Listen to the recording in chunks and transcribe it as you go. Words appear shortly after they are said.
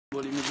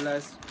nombor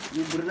 15.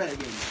 Ni berat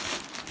kan?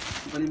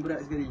 Ni paling berat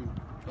sekali.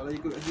 Kalau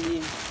ikut kat sini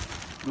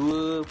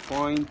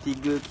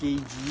 2.3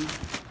 kg.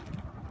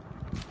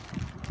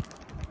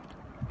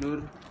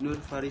 Nur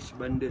Faris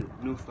bundle.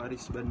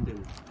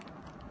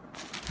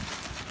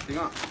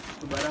 Tengok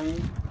barang ni,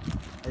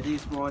 I think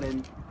it's more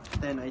than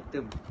 10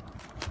 item.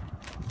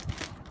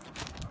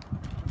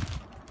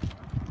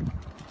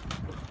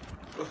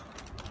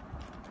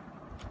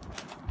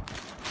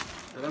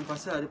 Dalam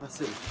pasal ada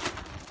pasal.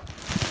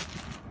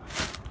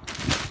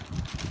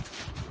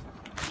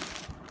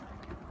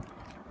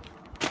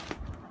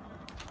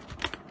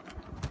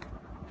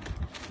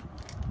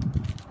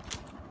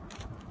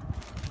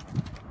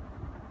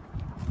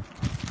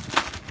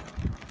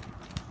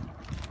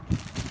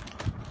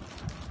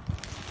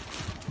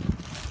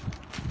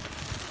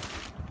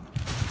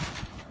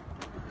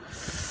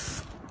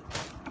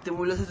 Kita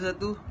mula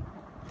satu-satu.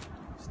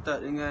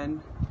 Start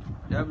dengan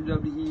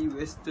WWE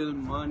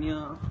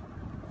WrestleMania.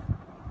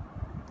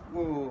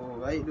 Oh,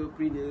 baik dua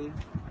print dia.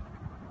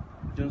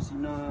 John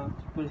Cena,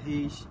 Triple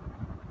H,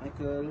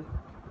 Michael,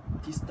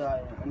 Batista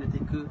yang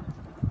Undertaker.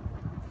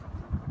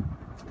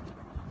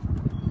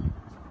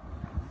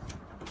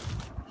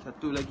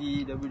 Satu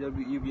lagi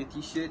WWE punya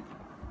t-shirt.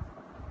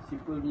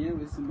 Simple punya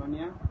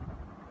WrestleMania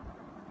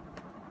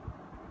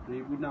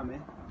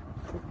 2006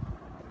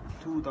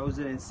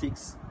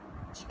 2006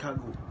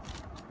 Chicago.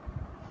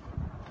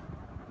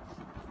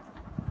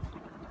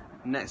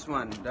 Next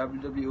one,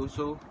 WWE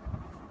also.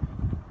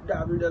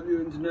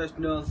 WWE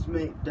International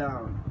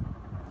Smackdown.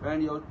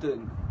 Randy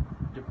Orton,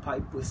 The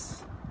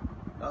Pipers.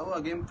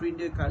 Lawa game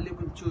print dia, colour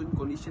pun cun,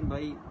 condition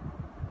baik.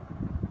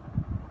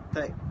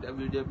 Tag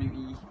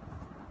WWE.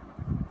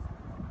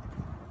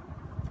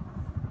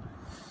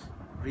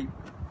 Rip,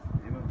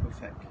 memang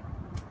perfect.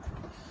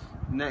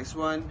 Next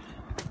one,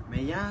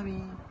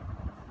 Miami.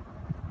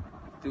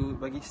 Tu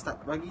bagi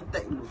start, bagi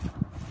tag dulu.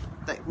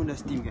 Tag pun dah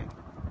steam kan.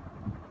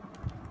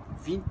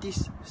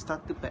 Vintage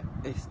starter pack.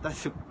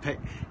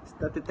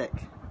 Starter tag.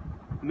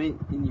 Made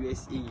in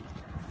USA.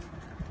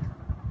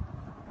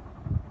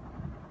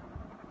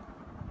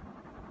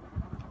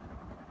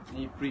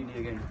 Ni print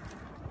dia kan.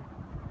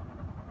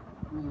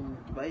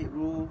 Baik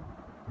bro.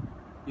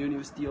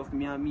 University of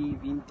Miami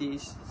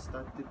vintage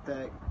starter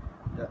tag.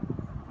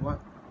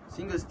 What?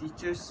 Single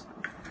stitches.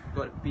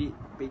 Got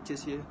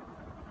pages here.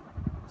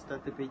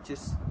 Starter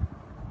pages.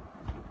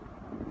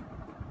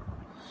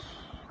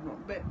 Not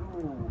bad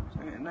though.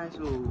 Sangat nice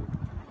though.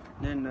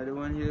 Then another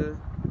one here.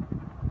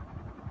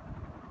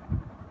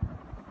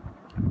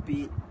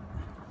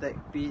 Tag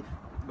pit,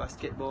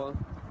 basketball.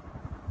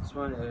 This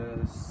one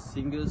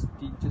single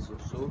stitches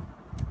also.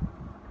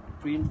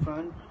 Print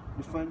front,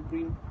 the front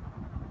print.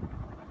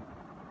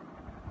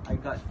 I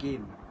got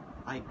game.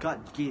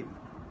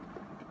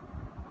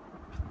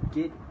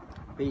 Get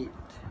paid.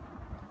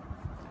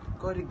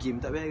 Kau ada game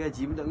tak bayar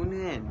gaji pun tak guna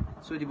kan.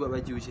 So dia buat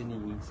baju macam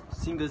ni,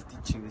 single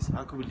stitches.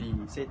 Aku beli,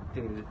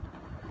 settle.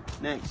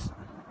 Next.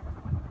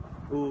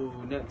 Oh,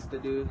 next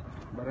ada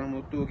barang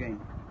motor kan.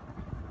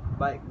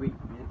 Bike week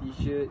punya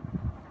t-shirt.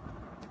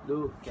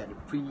 Look at the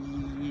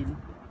print.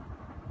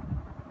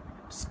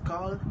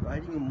 Skull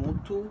riding a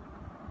motor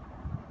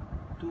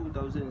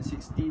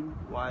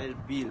 2016 Wild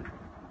Bill.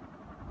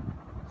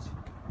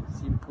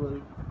 Simple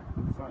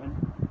front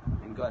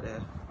and got a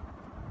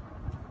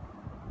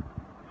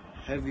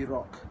heavy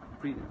rock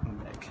print on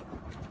the back.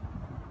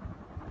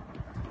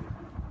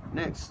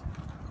 Next,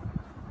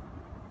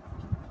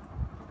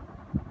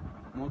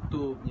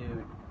 motor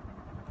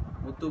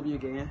punya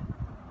geng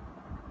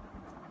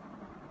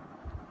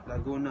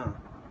Laguna.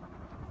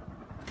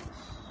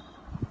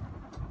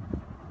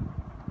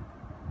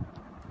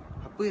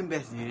 Apa yang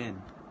best ni kan,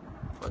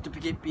 waktu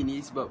PKP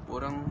ni sebab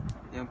orang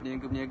yang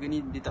peniaga-peniaga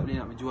ni dia tak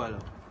boleh nak berjual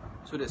tau.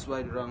 So that's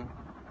why diorang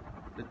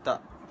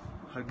letak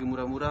harga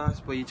murah-murah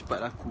supaya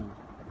cepat laku.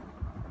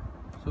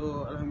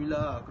 So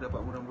alhamdulillah aku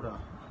dapat murah-murah.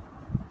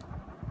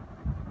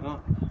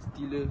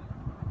 Stealer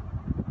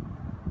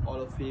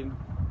All of Fame.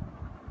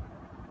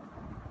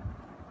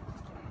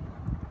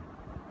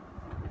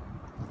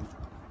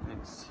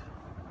 Next.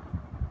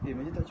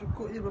 Macam tak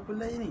cukup je berapa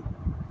line ni.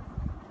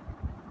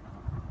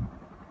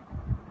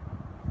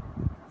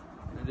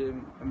 Ada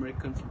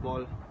American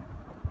football.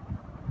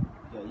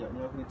 Sekejap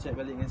ni aku kena check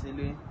balik dengan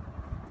seller ni.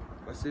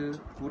 Rasa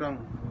kurang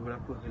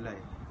beberapa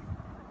helai.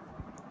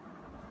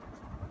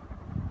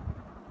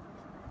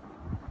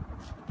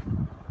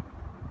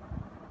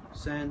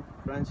 San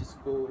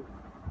Francisco.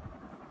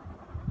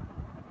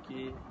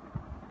 Okay,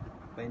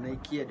 by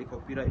Nike, ada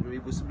copyright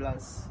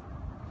 2011.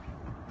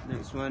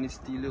 Next one is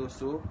Steeler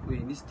also. Weh,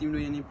 ni Steam tu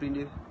yang ni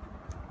print dia.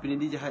 Print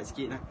dia jahat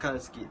sikit, nakal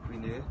sikit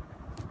print dia.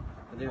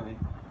 Tengok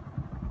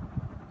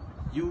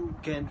You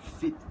can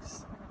fit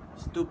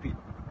stupid.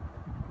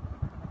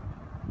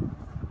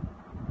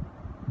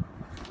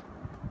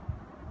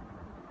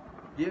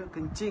 Dia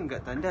kencing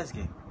kat tandas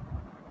ke?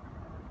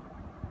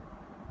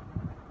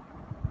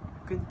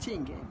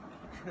 Kencing kan?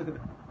 1, 2,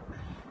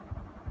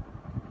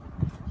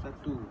 3,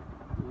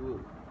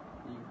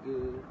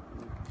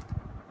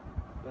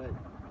 4, 5,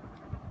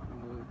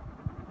 6,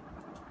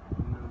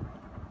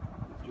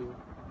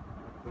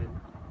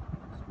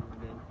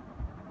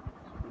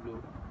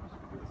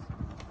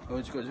 Oh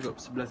cukup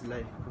 11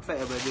 helai.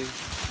 Perfect lah brother.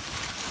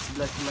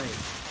 11 helai.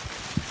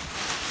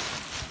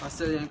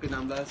 Pasal yang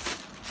ke-16.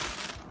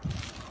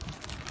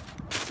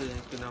 Pasal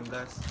yang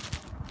ke-16.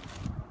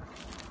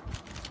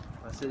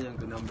 Pasal yang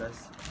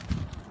ke-16.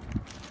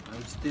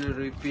 I'm still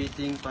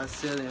repeating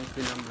pasal yang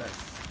ke-16.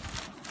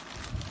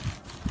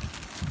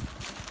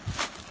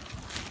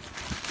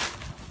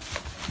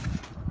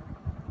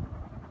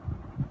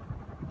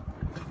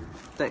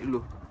 Tag dulu.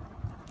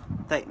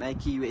 Tag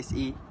Nike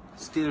USA.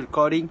 Still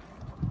recording?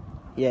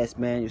 Yes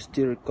man, you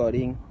still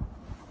recording.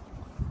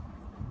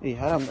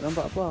 Haram tak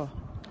nampak apa.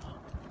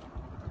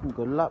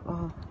 Gelap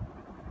ah.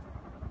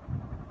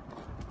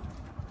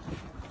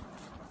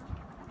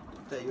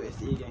 Tag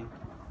USA gang.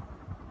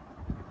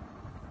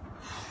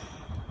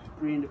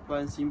 Print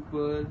depan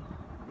simple,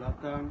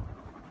 belakang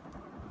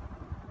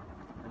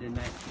ada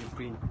Nike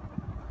print.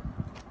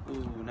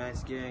 Oh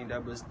nice gang,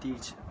 double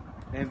stitch,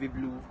 navy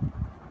blue.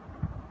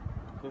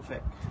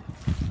 Perfect.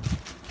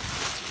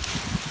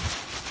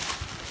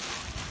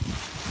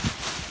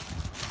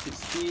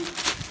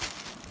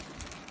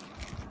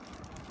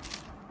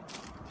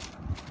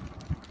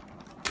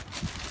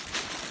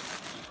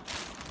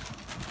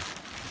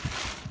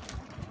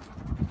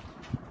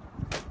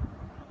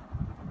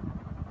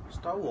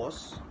 Star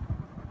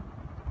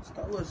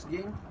Wars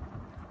gang.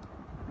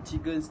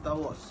 Chicken Star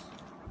Wars.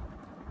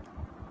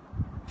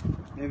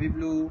 Navy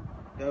blue,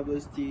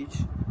 double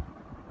stitch.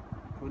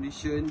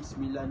 Condition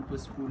 9/10.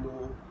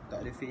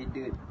 Tak ada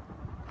faded.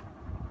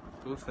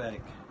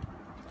 Perfect.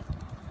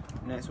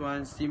 Next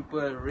one,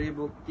 simple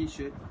Reebok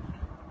t-shirt.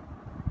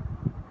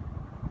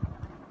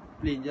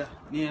 Plain je.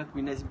 Ni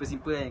aku minat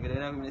simple-simple kan.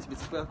 Kadang-kadang aku minat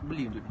simple-simple, aku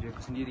beli untuk diri aku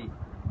sendiri.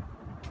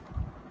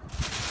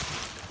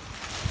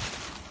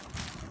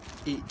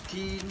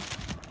 18.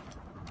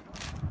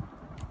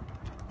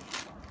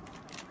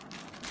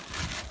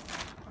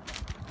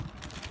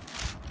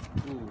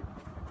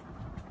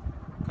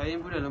 Kain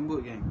pun dah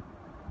lembut kan.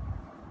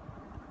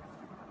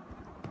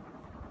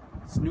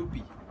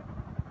 Snoopy.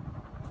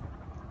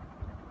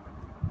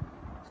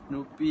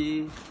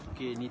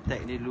 Okay, ni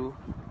tag dia dulu.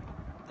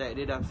 Tag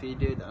dia dah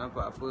faded, tak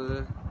nampak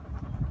apa.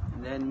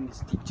 And then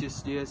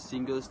stitches dia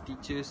single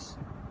stitches,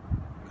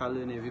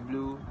 color navy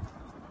blue.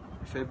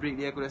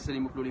 Fabric dia aku rasa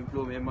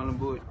 50-50, memang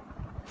lembut.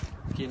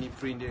 Okay, ni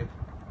print dia.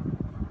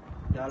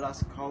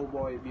 Dallas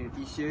Cowboy punya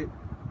t-shirt.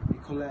 Dia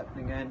collab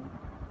dengan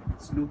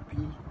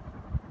Snoopy.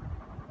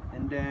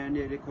 And then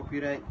dia ada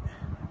copyright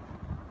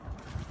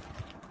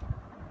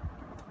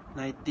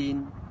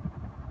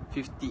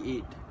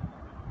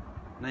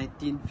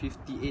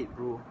 1958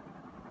 bro.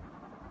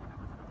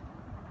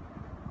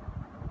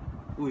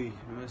 Ui,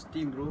 memang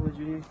steam bro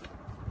baju ni.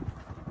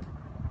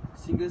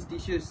 Single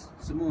stitches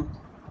semua.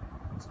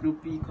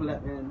 Snoopy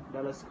collab dengan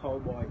Dallas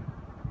Cowboy.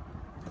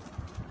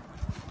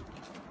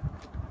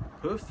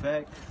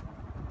 Perfect.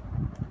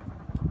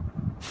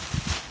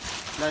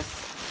 Last.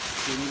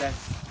 Okay, ni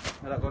last.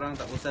 Harap korang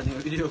tak bosan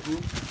tengok video aku.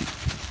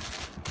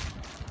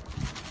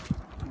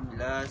 Ni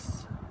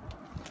last.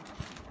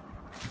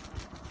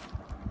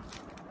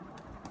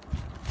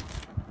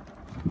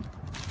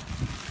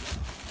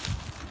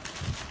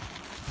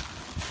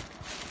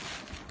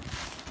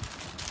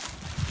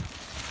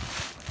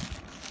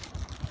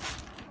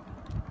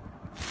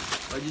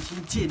 Baju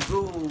cincin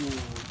bro.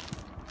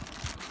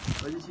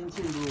 Baju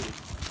cincin bro.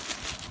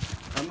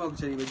 Lama aku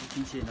cari baju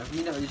cincin. Aku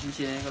minat baju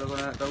cincin kalau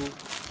korang nak tahu.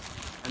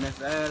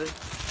 NFL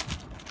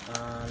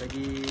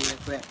lagi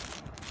apa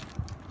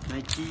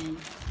Nike.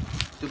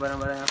 Itu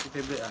barang-barang yang aku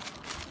favourite lah.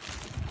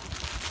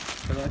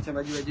 Kalau macam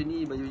baju-baju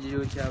ni,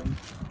 baju-baju macam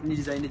ni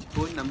designer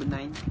Jepun number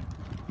 9.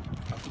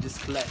 Aku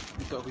just collect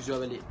untuk aku jual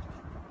balik.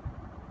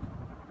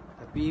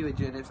 Tapi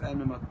baju NFL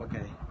memang aku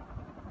pakai.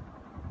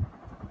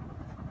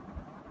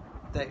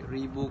 Tag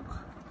Reebok.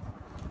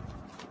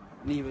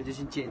 Ni baju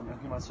cincin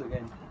aku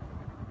masukkan.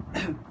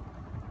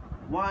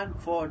 One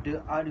for the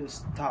other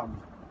stump.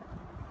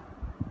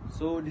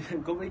 So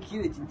kau boleh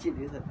kira cincin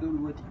dia 1,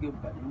 2, 3,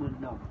 4,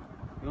 5, 6.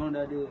 Memang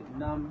dah ada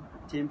 6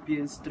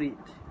 champion straight.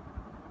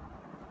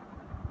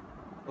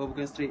 Oh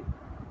bukan straight,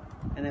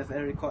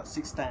 NFL record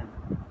 6 time.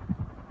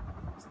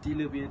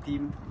 Steeler punya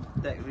team.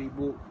 Tag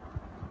Reebok.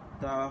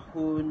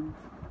 Tahun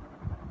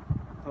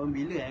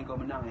bila kau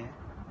menang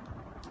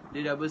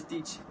Dia double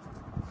stitch,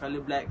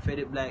 color black,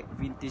 faded black,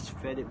 vintage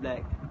faded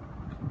black.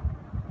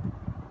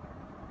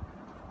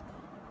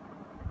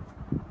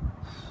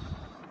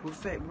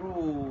 Perfect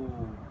bro.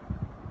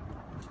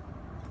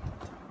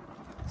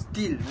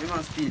 Steel,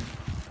 memang steel.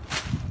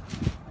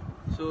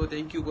 So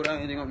thank you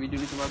korang yang tengok video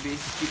ni sampai habis.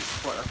 Keep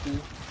support aku.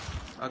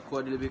 Aku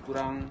ada lebih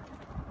kurang,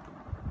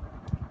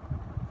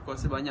 aku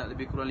rasa banyak,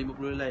 lebih kurang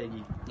 50 helai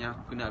lagi yang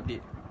aku kena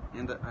update.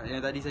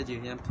 Yang tadi saja,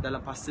 yang dalam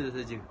parcel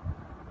saja.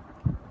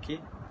 Okay,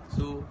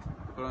 so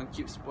korang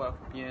keep support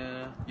aku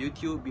punya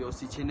YouTube,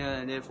 BOC channel,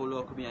 and then follow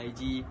aku punya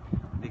IG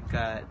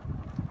dekat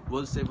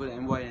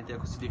World7MY. Nanti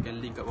aku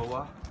sediakan link kat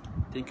bawah.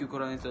 Thank you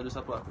korang yang selalu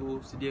support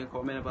aku. Sedia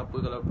komen apa-apa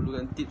kalau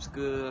perlukan tips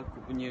ke aku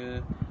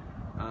punya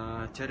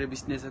cara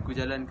bisnes aku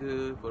jalan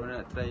ke, korang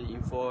nak try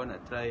info,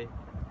 nak try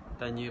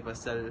tanya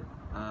pasal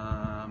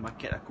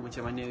market aku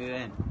macam mana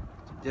kan.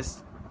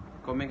 Just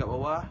komen kat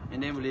bawah,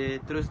 and then boleh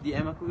terus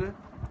DM aku ke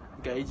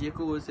kat IG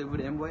aku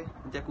 @server_mboy.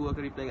 Nanti aku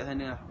akan reply kat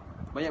sana lah.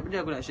 Banyak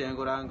benda aku nak share dengan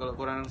korang. Kalau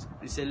korang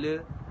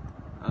reseller,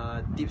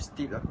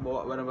 tips-tips aku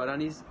bawa barang-barang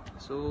ni,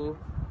 so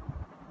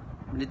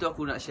benda tu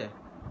aku nak share.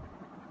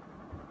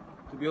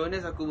 To be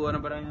honest, aku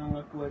barang-barang yang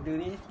aku ada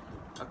ni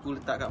aku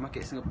letak kat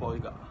market Singapore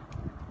juga.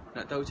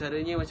 Nak tahu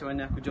caranya macam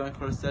mana aku join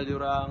carousell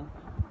diorang,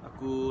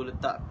 aku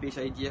letak page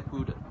IG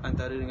aku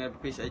antara dengan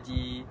page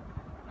IG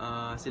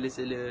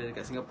seller-seller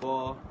dekat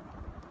Singapore.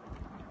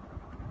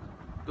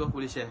 Tu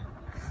aku boleh share.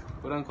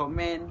 Korang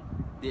komen,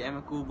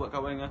 DM aku, buat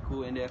kawan dengan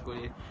aku, and then aku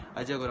boleh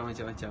ajar korang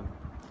macam-macam.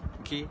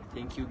 Okay,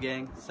 thank you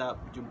gang. Sub,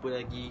 jumpa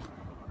lagi.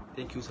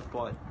 Thank you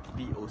support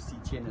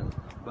BOC channel.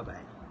 Bye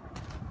bye.